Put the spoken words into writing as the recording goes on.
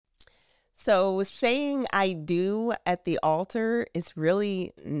So saying I do at the altar is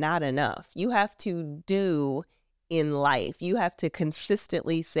really not enough. You have to do in life. You have to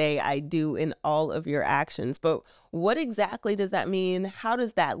consistently say I do in all of your actions. But what exactly does that mean? How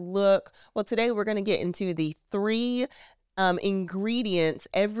does that look? Well, today we're going to get into the three ingredients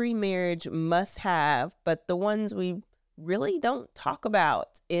every marriage must have, but the ones we really don't talk about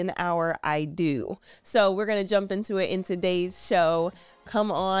in our I do. So we're going to jump into it in today's show.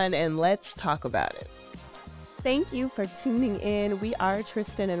 Come on and let's talk about it. Thank you for tuning in. We are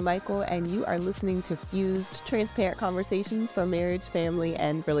Tristin and Michael, and you are listening to Fused, transparent conversations for marriage, family,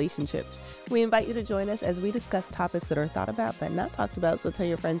 and relationships. We invite you to join us as we discuss topics that are thought about but not talked about, so tell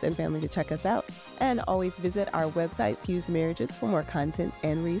your friends and family to check us out. And always visit our website, Fused Marriages, for more content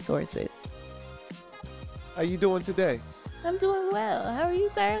and resources. How you doing today? I'm doing well. How are you,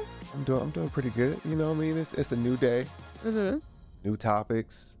 sir? I'm doing pretty good. You know what I mean? It's a new day. Mm-hmm. New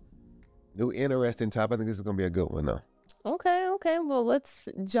topics. New interesting topic. I think this is going to be a good one, though. Okay. Well, let's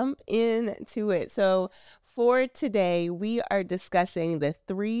jump into it. So for today, we are discussing the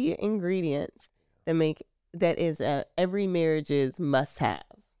three ingredients that is every marriage's must have.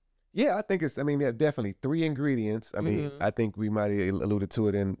 Yeah, I think there are definitely three ingredients. I think we might have alluded to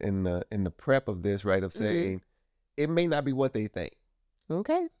it in the prep of this, right? Of saying it may not be what they think.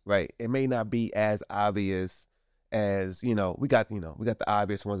 Okay. Right. It may not be as obvious as, we got the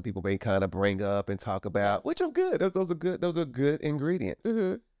obvious ones that people may kind of bring up and talk about, which are good. Those are good ingredients.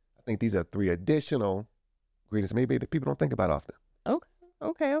 Mm-hmm. I think these are three additional ingredients maybe that people don't think about often.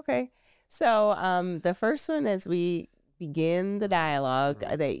 Okay. So the first one, as we begin the dialogue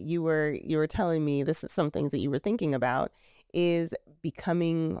that you were telling me, this is some things that you were thinking about, is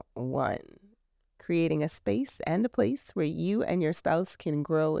becoming one, creating a space and a place where you and your spouse can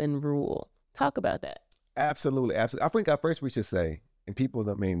grow and rule. Talk about that. Absolutely. I think at first we should say, and people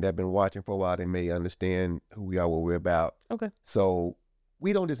that have been watching for a while, they may understand who we are, what we're about. Okay. So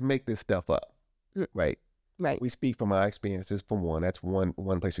we don't just make this stuff up, right? Right. We speak from our experiences. From one, that's one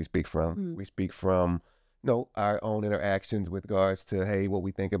place we speak from. Mm-hmm. We speak from, our own interactions with regards to, hey, what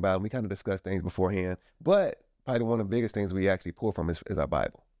we think about. And we kind of discuss things beforehand. But probably one of the biggest things we actually pull from is our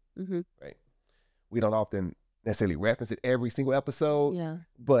Bible, right? We don't often necessarily reference it every single episode,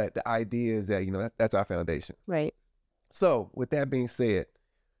 but the idea is that, that's our foundation. Right. So with that being said,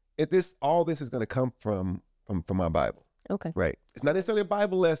 all this is going to come from my Bible. Okay. Right. It's not necessarily a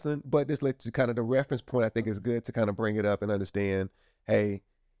Bible lesson, but this lets you kind of the reference point. I think is good to kind of bring it up and understand, hey,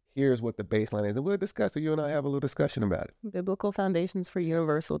 here's what the baseline is. And we'll discuss it. You and I have a little discussion about it. Biblical foundations for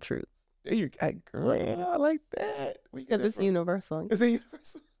universal truth. There you go. Girl, I like that. Because it's universal. Is it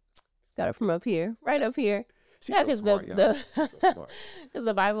universal? Got it from up here, right up here. She's so smart, because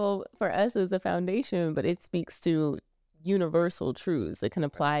the Bible for us is a foundation, but it speaks to universal truths that can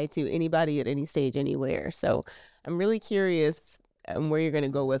apply to anybody at any stage, anywhere. So I'm really curious where you're going to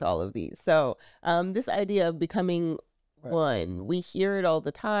go with all of these. So this idea of becoming one, we hear it all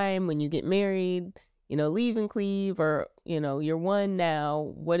the time when you get married, leave and cleave, or, you're one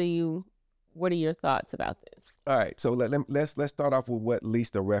now. What are your thoughts about this? All right. So let's start off with at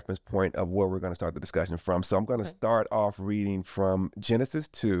least the reference point of where we're going to start the discussion from. So I'm going to start off reading from Genesis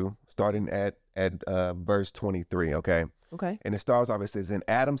 2, starting at verse 23. Okay. And it starts off, it says, "And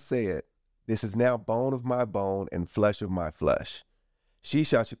Adam said, this is now bone of my bone and flesh of my flesh. She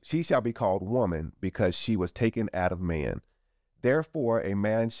shall be called woman, because she was taken out of man. Therefore a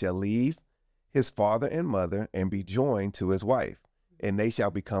man shall leave his father and mother and be joined to his wife, and they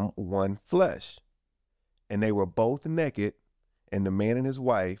shall become one flesh. And they were both naked, and the man and his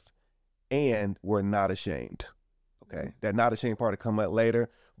wife, and were not ashamed." Okay, that not ashamed part to come up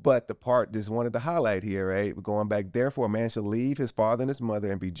later, but the part just wanted to highlight here, right? We're going back. Therefore, a man shall leave his father and his mother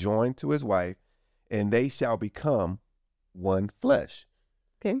and be joined to his wife, and they shall become one flesh.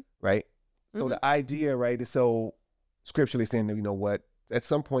 Okay. Right? So the idea, right, is so scripturally saying that, at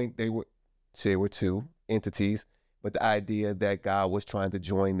some point they were two entities, but the idea that God was trying to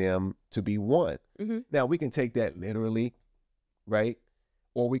join them to be one. Now, we can take that literally, right?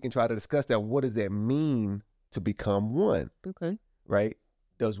 Or we can try to discuss that. What does that mean to become one? Okay. Right?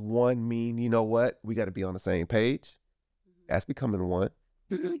 Does one mean, we got to be on the same page? That's becoming one.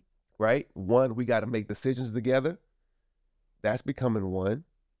 Right? One, we got to make decisions together. That's becoming one.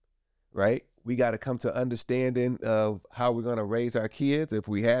 Right? We got to come to understanding of how we're going to raise our kids, if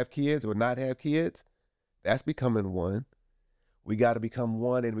we have kids or not have kids. That's becoming one. We got to become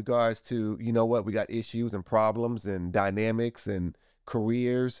one in regards to, we got issues and problems and dynamics and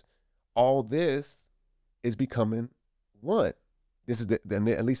careers. All this is becoming one. This is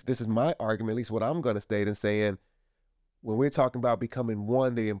at least this is my argument, at least what I'm going to state and saying, when we're talking about becoming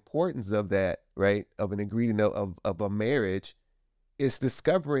one, the importance of that, right, of an ingredient of a marriage, is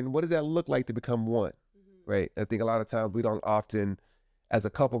discovering what does that look like to become one, right? I think a lot of times we don't often, as a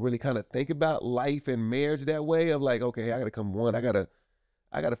couple, really kind of think about life and marriage that way of like, okay, I got to come one. I gotta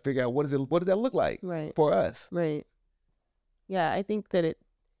figure out what does that look like Right. for us. Right. Yeah, I think that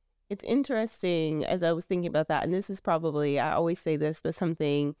it's interesting as I was thinking about that, and this is probably, I always say this, but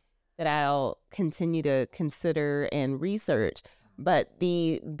something that I'll continue to consider and research, but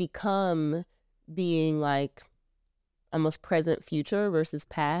the become being like almost present future versus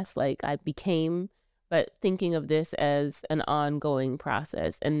past, like I became, but thinking of this as an ongoing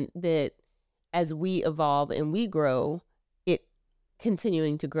process, and that as we evolve and we grow, it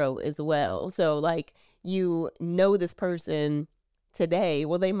continuing to grow as well. So like, you know, this person today,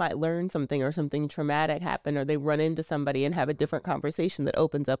 well, they might learn something or something traumatic happen, or they run into somebody and have a different conversation that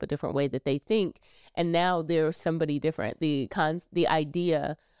opens up a different way that they think. And now they're somebody different. The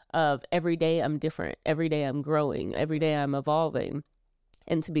idea of every day I'm different, every day I'm growing, every day I'm evolving.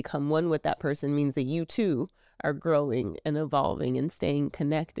 And to become one with that person means that you too are growing and evolving and staying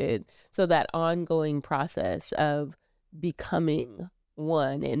connected. So that ongoing process of becoming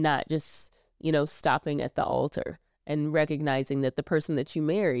one and not just, stopping at the altar, and recognizing that the person that you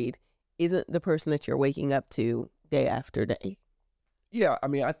married isn't the person that you're waking up to day after day. Yeah, I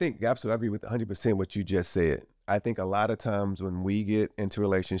mean, I think absolutely, I agree with 100% what you just said. I think a lot of times when we get into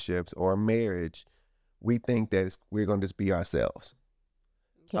relationships or marriage, we think that we're going to just be ourselves.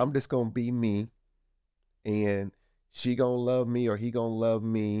 Okay. I'm just going to be me, and she going to love me or he going to love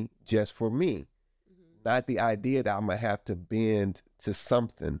me just for me. Not the idea that I'm going to have to bend to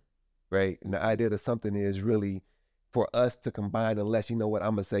something, right? And the idea that something is really for us to combine, unless, you know what,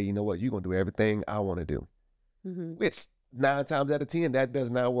 I'm going to say, you know what, you're going to do everything I want to do. Which 9 times out of 10, that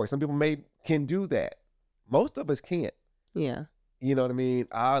does not work. Some people can do that. Most of us can't. Yeah. You know what I mean?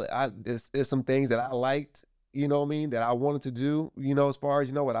 There's some things that I liked, you know what I mean, that I wanted to do, as far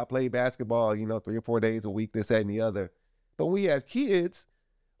as, I played basketball, 3 or 4 days a week, this, that, and the other. But when we have kids,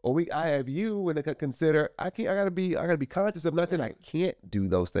 or I have you, and I consider, I gotta be conscious of, not saying I can't do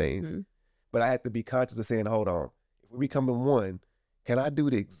those things, but I have to be conscious of saying, hold on, if we become one, can I do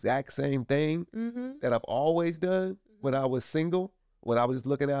the exact same thing that I've always done when I was single, when I was just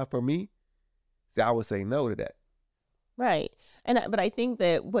looking out for me? See, I would say no to that. Right. But I think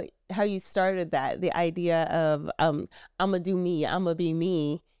that how you started that, the idea of I'm gonna do me, I'm gonna be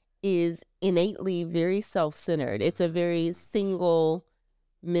me, is innately very self-centered. It's a very single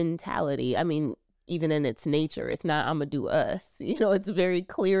mentality. I mean, even in its nature, it's not I'm gonna do us. It's very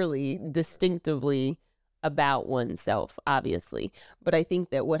clearly, distinctively about oneself, obviously. But I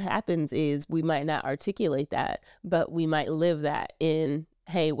think that what happens is we might not articulate that, but we might live that in,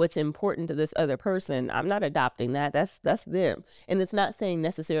 hey, what's important to this other person, I'm not adopting that. That's them. And it's not saying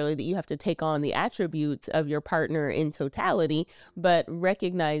necessarily that you have to take on the attributes of your partner in totality, but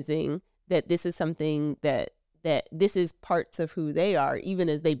recognizing that this is something that this is parts of who they are, even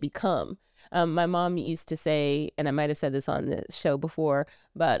as they become. My mom used to say, and I might have said this on the show before,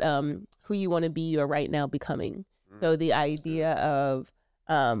 but who you want to be, you are right now becoming. So the idea of,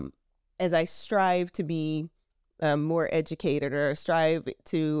 as I strive to be more educated, or strive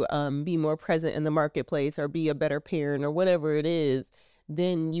to be more present in the marketplace, or be a better parent, or whatever it is,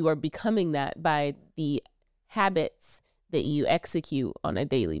 then you are becoming that by the habits that you execute on a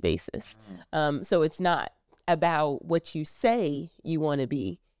daily basis. So it's not about what you say you want to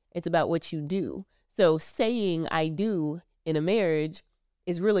be. It's about what you do. So saying I do in a marriage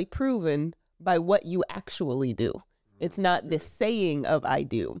is really proven by what you actually do. It's not the saying of I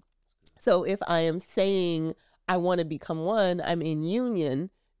do. So if I am saying I want to become one, I'm in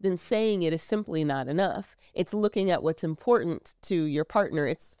union, then saying it is simply not enough. It's looking at what's important to your partner.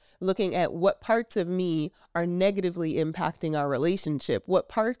 It's looking at what parts of me are negatively impacting our relationship. What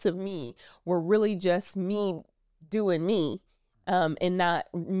parts of me were really just me doing me, and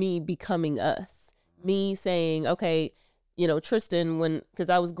not me becoming us. Me saying, okay, Tristin, because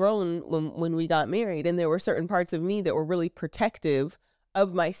I was grown when we got married, and there were certain parts of me that were really protective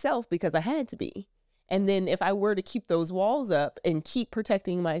of myself because I had to be. And then if I were to keep those walls up and keep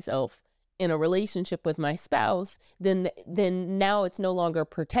protecting myself in a relationship with my spouse, then now it's no longer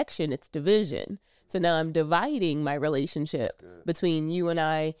protection, it's division. So now I'm dividing my relationship between you and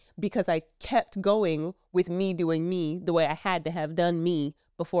I, because I kept going with me doing me the way I had to have done me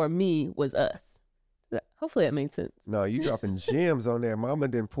before me was us. Hopefully that made sense. No, you dropping gems on there. Mama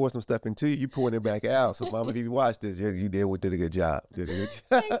didn't pour some stuff into you. You pouring it back out. So, Mama, if you watch this, you did a good job. Did a good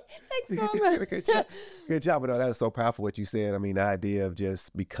job. Thanks, Mama. Good job. Good job. But no, that was so powerful what you said. I mean, the idea of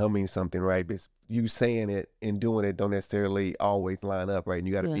just becoming something, right? But you saying it and doing it don't necessarily always line up, right? And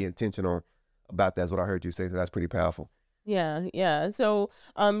you got to be intentional about that. That's what I heard you say. So that's pretty powerful. Yeah, yeah. So,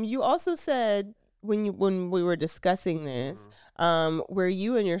 you also said when we were discussing this, where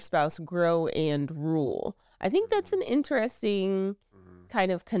you and your spouse grow and rule. I think that's an interesting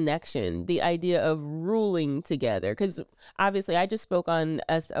kind of connection, the idea of ruling together, because obviously I just spoke on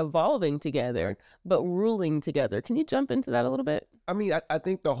us evolving together, but ruling together. Can you jump into that a little bit? I mean, I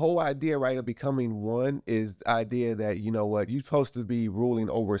think the whole idea, right, of becoming one is the idea that, you know what, you're supposed to be ruling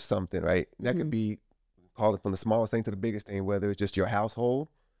over something, right? That could be, call it from the smallest thing to the biggest thing, whether it's just your household,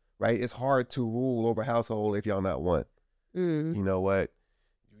 right? It's hard to rule over a household if y'all not one. You know what?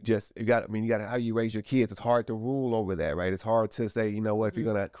 You got how you raise your kids. It's hard to rule over that, right? It's hard to say, you know what, if you're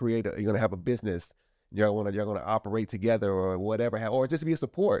gonna you're gonna have a business, you're gonna operate together or whatever, or just be a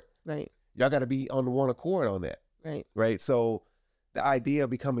support. Right. Y'all got to be on one accord on that. Right. Right. So the idea of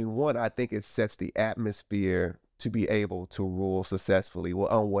becoming one, I think it sets the atmosphere to be able to rule successfully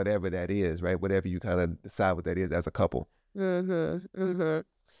on whatever that is, right? Whatever you kind of decide what that is as a couple.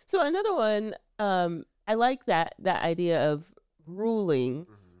 So another one, I like that idea of ruling,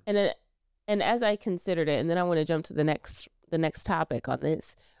 and as I considered it, and then I want to jump to the next topic on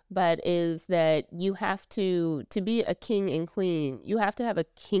this, but is that you have to be a king and queen, you have to have a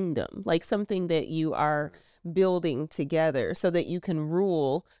kingdom, like something that you are building together so that you can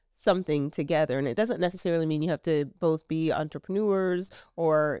rule something together. And it doesn't necessarily mean you have to both be entrepreneurs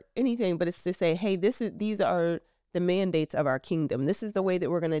or anything, but it's to say, hey, these are the mandates of our kingdom. This is the way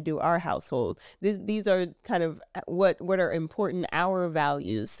that we're going to do our household. These are kind of what are important, our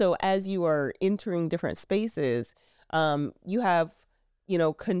values. So as you are entering different spaces, you have,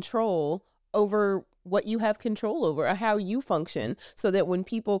 control over what you have control over, or how you function, so that when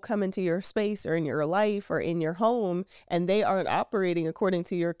people come into your space or in your life or in your home and they aren't operating according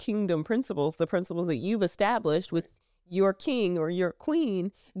to your kingdom principles, the principles that you've established with your king or your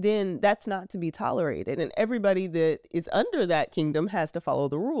queen, then that's not to be tolerated. And everybody that is under that kingdom has to follow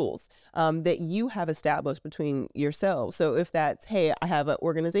the rules that you have established between yourselves. So if that's, hey, I have an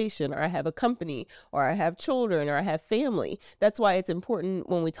organization, or I have a company, or I have children, or I have family, that's why it's important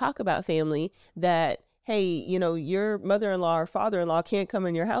when we talk about family that, hey, your mother-in-law or father-in-law can't come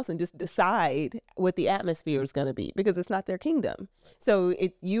in your house and just decide what the atmosphere is going to be, because it's not their kingdom. So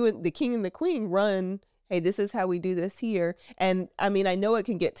you and the king and the queen run, hey, this is how we do this here. And I mean, I know it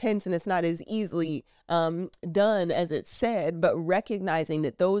can get tense and it's not as easily done as it's said, but recognizing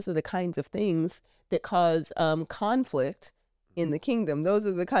that those are the kinds of things that cause conflict in the kingdom. Those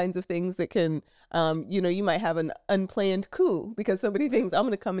are the kinds of things that can, you might have an unplanned coup because somebody thinks, I'm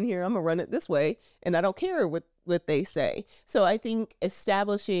going to come in here, I'm going to run it this way, and I don't care what they say. So I think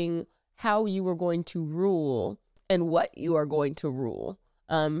establishing how you are going to rule and what you are going to rule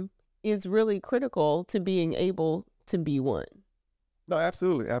is really critical to being able to be one. No,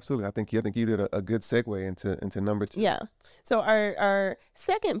 absolutely. Absolutely. I think you did a good segue into number 2. Yeah. So our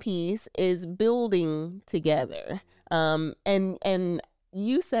second piece is building together. And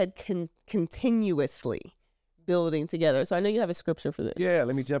you said continuously building together. So I know you have a scripture for this. Yeah,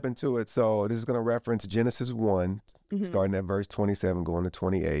 let me jump into it. So this is going to reference Genesis 1, starting at verse 27, going to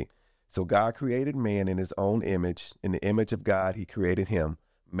 28. So God created man in his own image. In the image of God, he created him.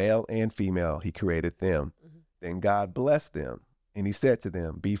 Male and female, he created them. Then God blessed them, and he said to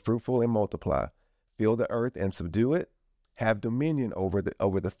them, be fruitful and multiply, fill the earth and subdue it, have dominion over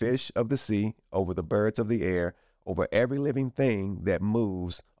the fish of the sea, over the birds of the air, over every living thing that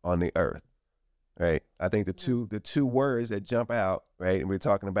moves on the earth. Right? I think the two words that jump out, right, and we're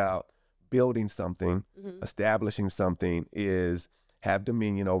talking about building something, establishing something, is have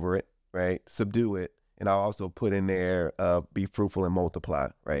dominion over it, right? Subdue it. And I'll also put in there, be fruitful and multiply,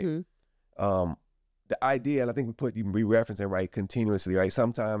 right? The idea, and I think we reference it, right, continuously, right?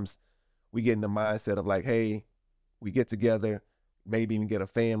 Sometimes we get in the mindset of like, hey, we get together, maybe even get a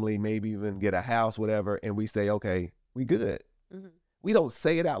family, maybe even get a house, whatever, and we say, okay, we good. We don't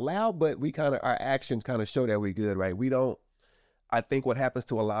say it out loud, but our actions kind of show that we good, right? I think what happens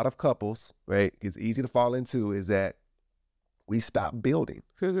to a lot of couples, right, it's easy to fall into, is that we stop building.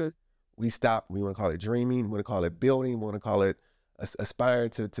 We want to call it dreaming, we want to call it building, we want to call it aspiring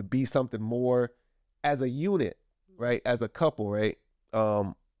to be something more as a unit, right? As a couple, right?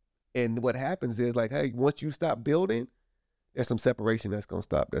 And what happens is like, hey, once you stop building, there's some separation that's going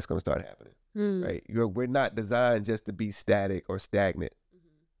to start happening, right? We're not designed just to be static or stagnant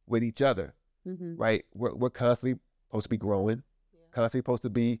with each other. right? We're constantly supposed to be growing, constantly supposed to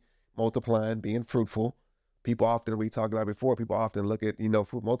be multiplying, being fruitful. People often, we talked about before, people often look at,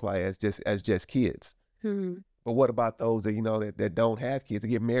 fruit multiply as just kids. But what about those that, that don't have kids, that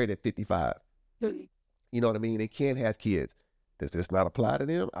get married at 55? You know what I mean? They can't have kids. Does this not apply to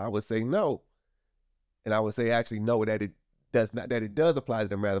them? I would say no. And I would say actually no, that it does not, that it does apply to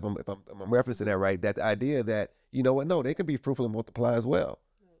them, rather, if I'm referencing that right, that the idea that, no, they can be fruitful and multiply as well,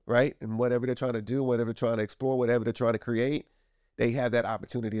 right? And whatever they're trying to do, whatever they're trying to explore, whatever they're trying to create, they have that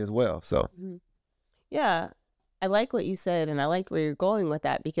opportunity as well. So, yeah, I like what you said, and I like where you're going with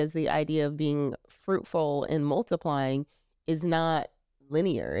that, because the idea of being fruitful and multiplying is not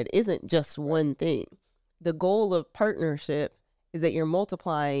linear. It isn't just one thing. The goal of partnership is that you're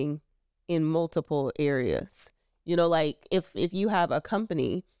multiplying in multiple areas. Like if you have a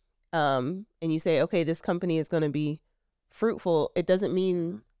company, and you say, okay, this company is going to be fruitful, it doesn't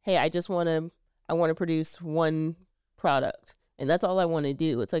mean, hey, I want to produce one product and that's all I want to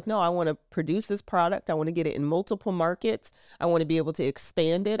do. It's like, no, I want to produce this product. I want to get it in multiple markets. I want to be able to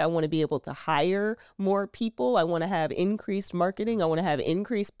expand it. I want to be able to hire more people. I want to have increased marketing. I want to have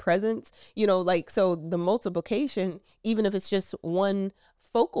increased presence, so the multiplication, even if it's just one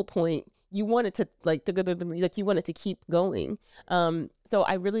focal point, you want it to you want it to keep going. So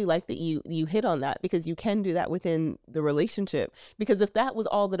I really like that you hit on that, because you can do that within the relationship. Because if that was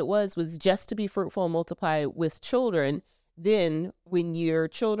all that it was just to be fruitful and multiply with children, then when your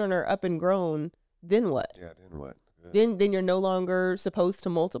children are up and grown, then what? Yeah, then what? Then you're no longer supposed to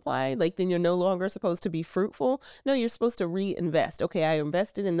multiply. Then you're no longer supposed to be fruitful. No, you're supposed to reinvest. Okay, I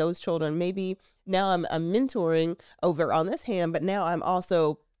invested in those children. Maybe now I'm mentoring over on this hand, but now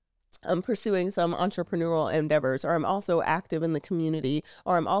I'm pursuing some entrepreneurial endeavors, or I'm also active in the community,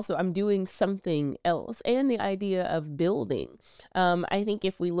 or I'm doing something else. And the idea of building. I think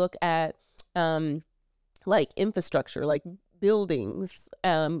if we look at infrastructure, like buildings,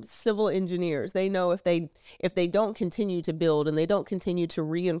 civil engineers, they know if they don't continue to build and they don't continue to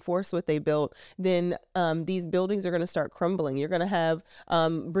reinforce what they built, then these buildings are going to start crumbling. You're going to have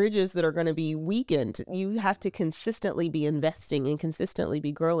bridges that are going to be weakened. You have to consistently be investing and consistently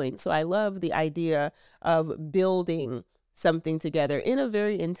be growing. So I love the idea of building something together in a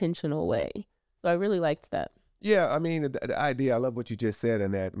very intentional way. So I really liked that. Yeah, I mean, the idea, I love what you just said,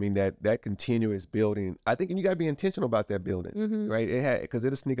 and that continuous building, I think you got to be intentional about that building, right? Because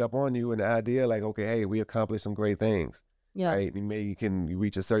it'll sneak up on you, and the idea like, okay, hey, we accomplished some great things, right? You can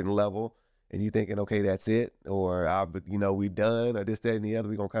reach a certain level, and you thinking, okay, that's it, or, we done, or this, that, and the other,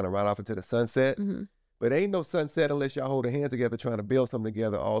 we're going to kind of ride off into the sunset. But ain't no sunset unless y'all hold a hands together trying to build something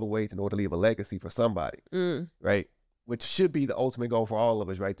together all the way in order to leave a legacy for somebody, right? Which should be the ultimate goal for all of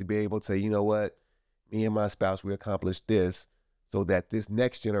us, right? To be able to say, you know what? Me and my spouse, we accomplished this so that this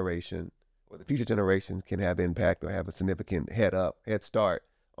next generation or the future generations can have impact or have a significant head start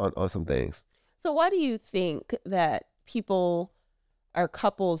on some things. So why do you think that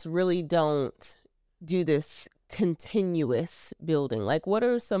couples really don't do this continuous building? Like, what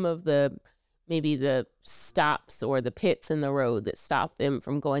are some of maybe the stops or the pits in the road that stop them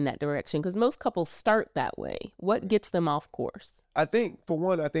from going that direction? Because most couples start that way. What gets them off course? I think, for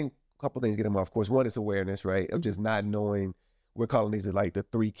one, couple things get them off course. One is awareness, right? Of just not knowing. We're calling these like the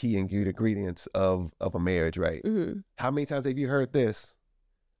 3 key ingredients of a marriage, right? How many times have you heard this?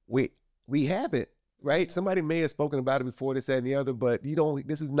 We haven't, right? Somebody may have spoken about it before, this, that, and the other, but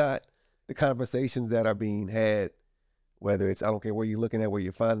this is not the conversations that are being had, whether it's, I don't care where you're looking at, where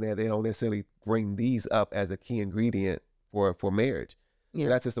you're finding that, they don't necessarily bring these up as a key ingredient for marriage. Yeah. So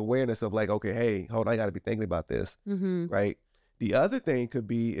that's just awareness of like, okay, hey, hold on, I got to be thinking about this, right? The other thing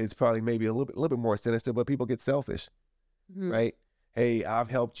is probably maybe a little bit more sinister, but people get selfish, right? Hey,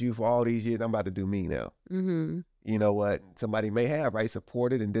 I've helped you for all these years. I'm about to do me now. You know what? Somebody may have, right,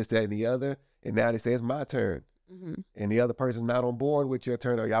 supported and this, that, and the other, and now they say it's my turn. And the other person's not on board with your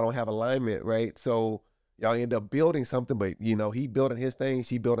turn, or y'all don't have alignment, right? So y'all end up building something, but, he building his thing,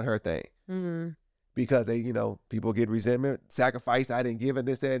 she building her thing. Because they, people get resentment, sacrifice, I didn't give it,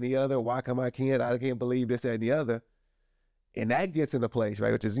 this, that, and the other. Why come I can't believe this, that, and the other. And that gets into place,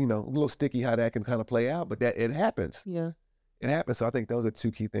 right? Which is, a little sticky how that can kind of play out, but that it happens. Yeah. It happens. So I think those are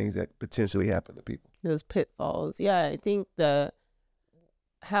 2 key things that potentially happen to people. Those pitfalls. Yeah. I think as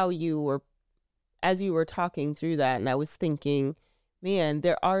you were talking through that, and I was thinking, man,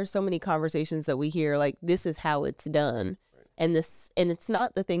 there are so many conversations that we hear, like, this is how it's done. Right. And it's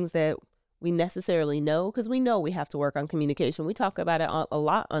not the things that we necessarily know, because we know we have to work on communication. We talk about it a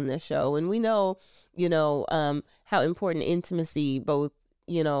lot on this show, and we know, how important intimacy, both,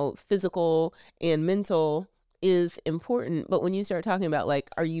 physical and mental, is important. But when you start talking about,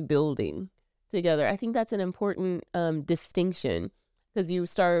 like, are you building? together. I think that's an important distinction, because you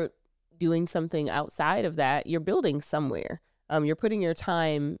start doing something outside of that, you're building somewhere. You're putting your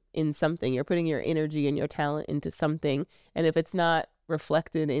time in something. You're putting your energy and your talent into something. And if it's not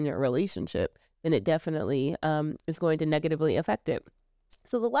reflected in your relationship, then it definitely is going to negatively affect it.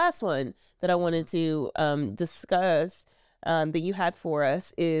 So the last one that I wanted to discuss that you had for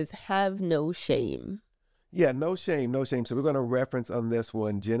us is have no shame. Yeah, no shame, no shame. So we're going to reference on this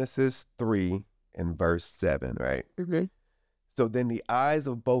one Genesis 3 and verse 7, right? Mm-hmm. So then the eyes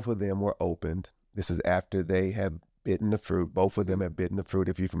of both of them were opened. This is after they have bitten the fruit. Both of them have bitten the fruit,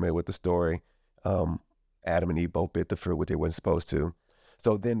 if you're familiar with the story. Adam and Eve both bit the fruit, which they weren't supposed to.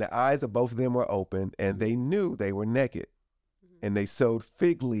 So then the eyes of both of them were opened, and they knew they were naked. Mm-hmm. And they sewed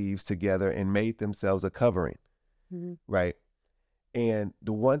fig leaves together and made themselves a covering, mm-hmm. right? And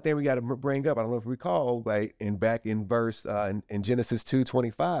the one thing we got to bring up, I don't know if you recall, right, and back in verse, in Genesis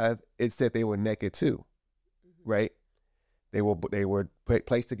 2:25, it said they were naked too, mm-hmm. right? They were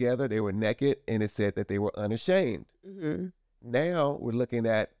placed together, they were naked, and it said that they were unashamed. Mm-hmm. Now we're looking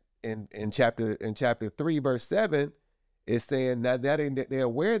at in chapter 3, verse 7, it's saying now that they're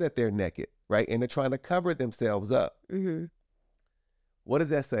aware that they're naked, right? And they're trying to cover themselves up. Mm-hmm. What does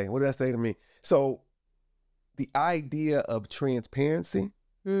that say? What does that say to me? So the idea of transparency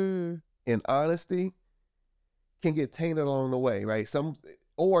and honesty can get tainted along the way, right?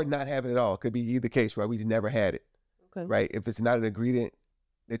 Or not have it at all. Could be either case, right? We just never had it, okay. Right? If it's not an ingredient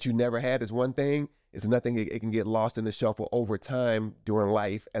that you never had is one thing. It's nothing. It can get lost in the shuffle over time during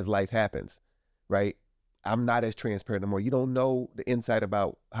life as life happens, right? I'm not as transparent anymore. You don't know the insight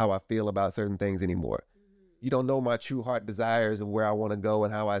about how I feel about certain things anymore. Mm-hmm. You don't know my true heart desires of where I want to go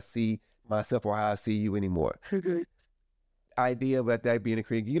and how I see myself or how I see you anymore. Mm-hmm. Idea of that being a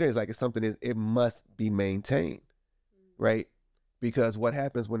creator is like it's something that it must be maintained, mm-hmm. right? Because what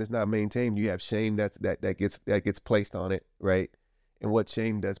happens when it's not maintained, you have shame that gets placed on it, right? And what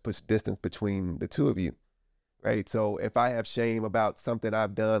shame does puts distance between the two of you, right? So if I have shame about something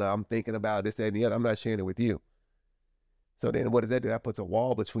I've done, or I'm thinking about this, that, and the other, I'm not sharing it with you. So then what does that do? That puts a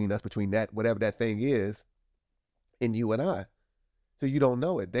wall between us, between that, whatever that thing is, and you and I. So you don't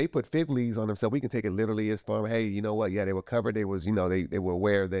know it. They put fig leaves on themselves. We can take it literally as far, hey, you know what? Yeah, they were covered. They was, they were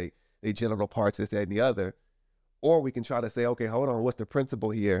aware of they genital parts, this, that, and the other. Or we can try to say, okay, hold on. What's the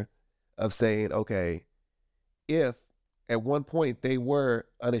principle here of saying, okay, if at one point they were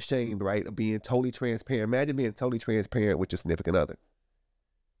unashamed, right, of being totally transparent. Imagine being totally transparent with your significant other.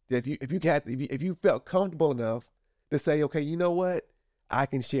 If you felt comfortable enough to say, okay, you know what? I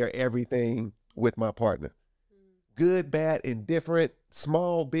can share everything with my partner. Good, bad, indifferent,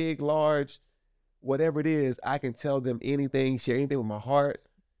 small, big, large, whatever it is, I can tell them anything, share anything with my heart,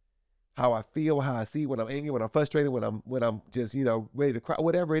 how I feel, how I see, when I'm angry, when I'm frustrated, when I'm just, ready to cry,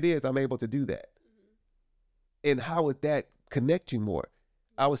 whatever it is, I'm able to do that. Mm-hmm. And how would that connect you more?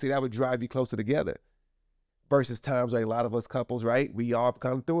 I would say that would drive you closer together versus times like a lot of us couples, right? We all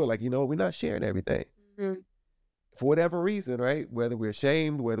come through it like, we're not sharing everything. Mm-hmm. For whatever reason, right? Whether we're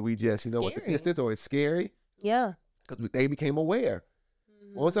ashamed, whether we just, with the distance, or it's scary. Yeah. Because they became aware.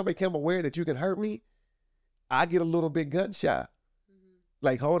 Mm-hmm. Once I became aware that you can hurt me, I get a little bit gun shy. Mm-hmm.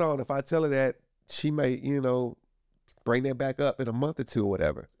 Like, hold on, if I tell her that, she may, bring that back up in a month or two or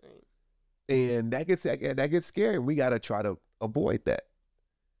whatever. Right. And that gets scary. We got to try to avoid that.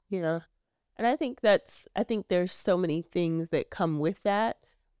 Yeah. And I think there's so many things that come with that,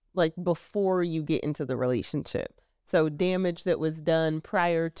 like before you get into the relationship. So damage that was done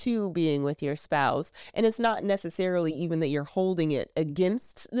prior to being with your spouse. And it's not necessarily even that you're holding it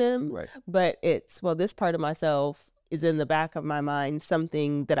against them, right. But it's, well, this part of myself is in the back of my mind,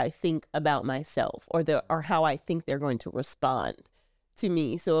 something that I think about myself or how I think they're going to respond to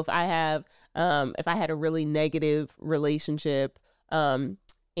me. So if I had a really negative relationship, and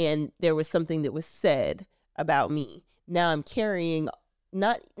there was something that was said about me, now I'm carrying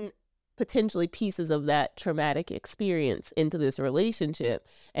not potentially pieces of that traumatic experience into this relationship.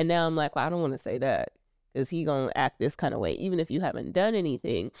 And now I'm like, well, I don't want to say that because he going to act this kind of way, even if you haven't done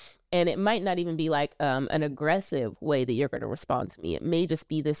anything. And it might not even be like an aggressive way that you're going to respond to me. It may just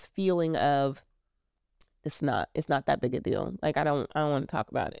be this feeling of it's not that big a deal. Like, I don't want to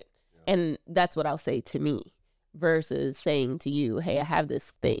talk about it. Yeah. And that's what I'll say to me versus saying to you, hey, I have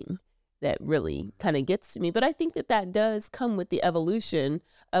this thing that really kind of gets to me. But I think that does come with the evolution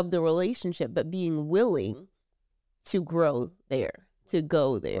of the relationship, but being willing to grow there, to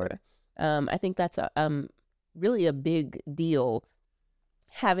go there. Right. I think that's really a big deal,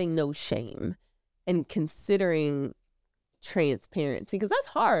 having no shame and considering transparency, because that's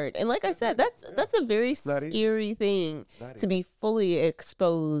hard. And like I said, that's a very scary thing to be fully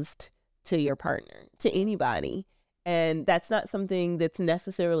exposed to your partner, to anybody. And that's not something that's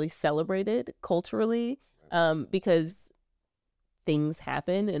necessarily celebrated culturally, because things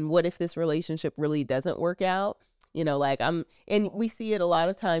happen. And what if this relationship really doesn't work out? You know, like and we see it a lot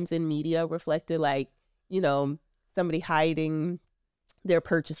of times in media reflected, like, you know, somebody hiding their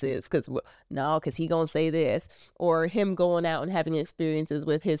purchases because he gonna say this, or him going out and having experiences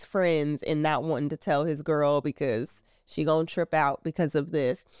with his friends and not wanting to tell his girl because she gonna trip out because of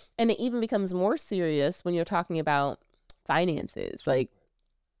this. And it even becomes more serious when you're talking about finances, like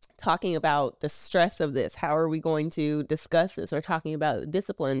talking about the stress of this. How are we going to discuss this? Or talking about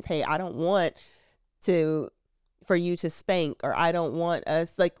disciplines. Hey, I don't want for you to spank, or I don't want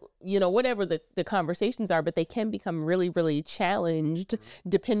us, like, you know, whatever the conversations are, but they can become really, really challenged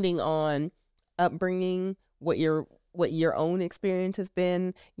depending on upbringing, what your own experience has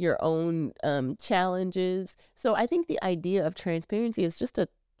been, your own challenges. So I think the idea of transparency is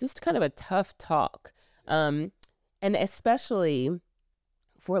just kind of a tough talk. And especially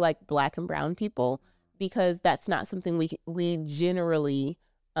for like Black and brown people, because that's not something we generally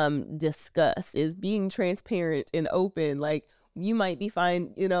discuss, is being transparent and open. Like, you might be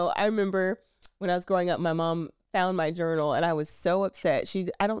fine. You know, I remember when I was growing up, my mom found my journal and I was so upset.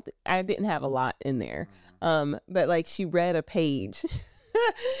 I didn't have a lot in there. But like, she read a page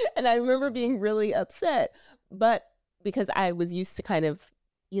and I remember being really upset, but because I was used to kind of,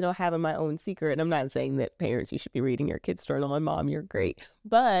 you know, having my own secret. And I'm not saying that parents, you should be reading your kids' journal, and Mom, you're great.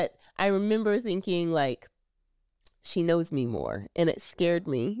 But I remember thinking, like, she knows me more, and it scared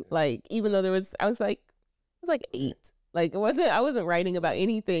me. Like, even though I was like 8. Like, I wasn't writing about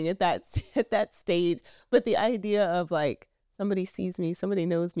anything at that stage. But the idea of like, somebody sees me, somebody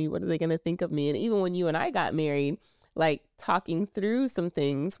knows me, what are they going to think of me? And even when you and I got married, like, talking through some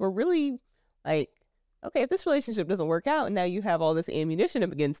things were really like, okay, if this relationship doesn't work out, now you have all this ammunition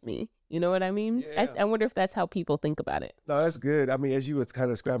up against me. You know what I mean? Yeah. I wonder if that's how people think about it. No, that's good. I mean, as you was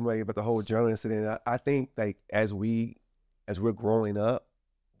kind of describing like about the whole journal incident, I think like as we're growing up,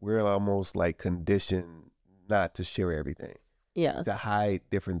 we're almost like conditioned not to share everything. Yeah. To hide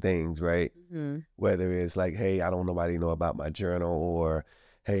different things, right? Mm-hmm. Whether it's like, hey, I don't want nobody to know about my journal, or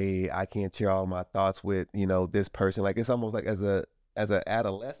hey, I can't share all my thoughts with, you know, this person. Like, it's almost like as an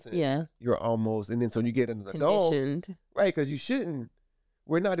adolescent, yeah, you're almost, and then so you get into the adult, right? Because you shouldn't.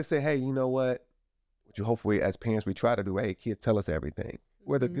 We're not to say, hey, you know what? Which you hopefully as parents we try to do. Hey, kids, tell us everything,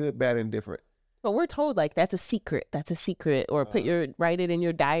 whether good, bad, and different. But we're told like that's a secret, or write it in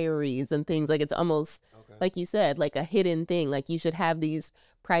your diaries and things. Like, it's almost like you said, like a hidden thing. Like, you should have these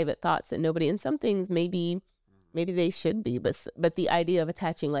private thoughts that nobody. And some things maybe they should be, but the idea of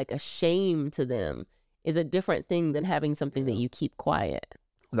attaching like a shame to them is a different thing than having something that you keep quiet.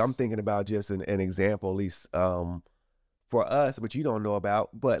 I'm thinking about just an example, at least for us, which you don't know about,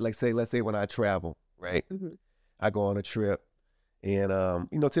 but let's say when I travel, right? Mm-hmm. I go on a trip, and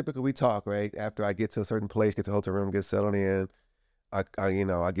you know, typically we talk, right? After I get to a certain place, get to a hotel room, get settled in, I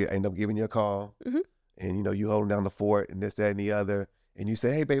end up giving you a call, mm-hmm. and you know, you holding down the fort and this, that, and the other, and you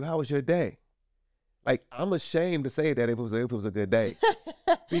say, hey, babe, how was your day? Like, I'm ashamed to say that if it was a good day,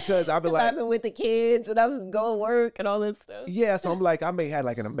 because I've been like, I've been with the kids and I'm going to work and all this stuff. Yeah, so I'm like, I may have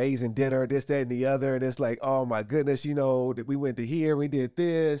like an amazing dinner, this, that, and the other, and it's like, oh my goodness, you know, we went to here, we did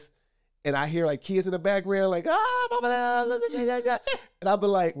this, and I hear like kids in the background like, and I'll be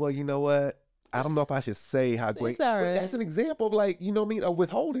like, well, you know what? I don't know if I should say how great. It's all right. But that's an example of like, you know what I mean, of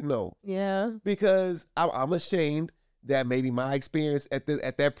withholding though. Yeah. Because I'm ashamed that maybe my experience at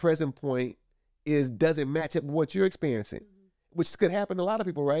that present point doesn't match up with what you're experiencing, which could happen to a lot of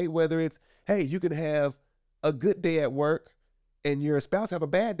people, right? Whether it's, hey, you can have a good day at work and your spouse have a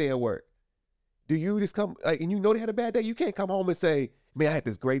bad day at work. Do you just come, like, and you know they had a bad day? You can't come home and say, man, I had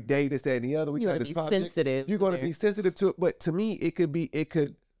this great day, this, that, and the other. You're going to be sensitive. You're going to be sensitive to it. But to me, it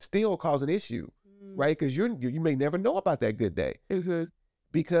could still cause an issue, right? Because you may never know about that good day. Mm-hmm.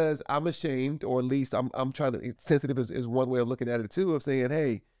 Because I'm ashamed, or at least I'm trying to, sensitive is one way of looking at it too, of saying,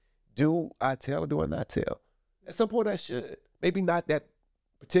 hey, do I tell or do I not tell? At some point I should. Maybe not that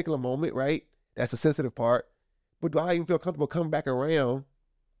particular moment, right? That's the sensitive part. But do I even feel comfortable coming back around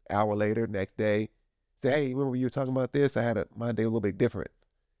an hour later, next day, say, hey, remember you were talking about this? I had my day a little bit different.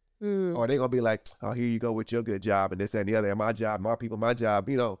 Or they going to be like, oh, here you go with your good job and this, that, and the other. And my job, my people, my job.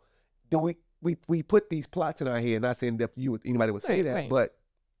 You know, do we put these plots in our head, not saying that anybody would say that, right. But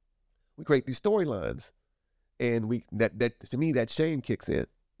we create these storylines. And that to me, that shame kicks in.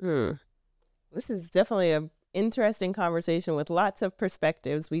 This is definitely interesting conversation with lots of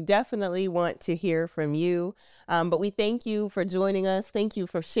perspectives. We definitely want to hear from you, but we thank you for joining us. Thank you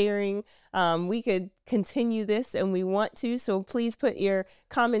for sharing. We could continue this and we want to, so please put your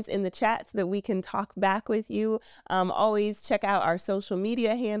comments in the chat so that we can talk back with you. Always check out our social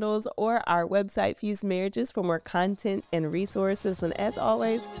media handles or our website, Fused Marriages, for more content and resources. And as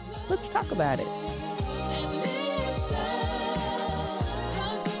always, let's talk about it.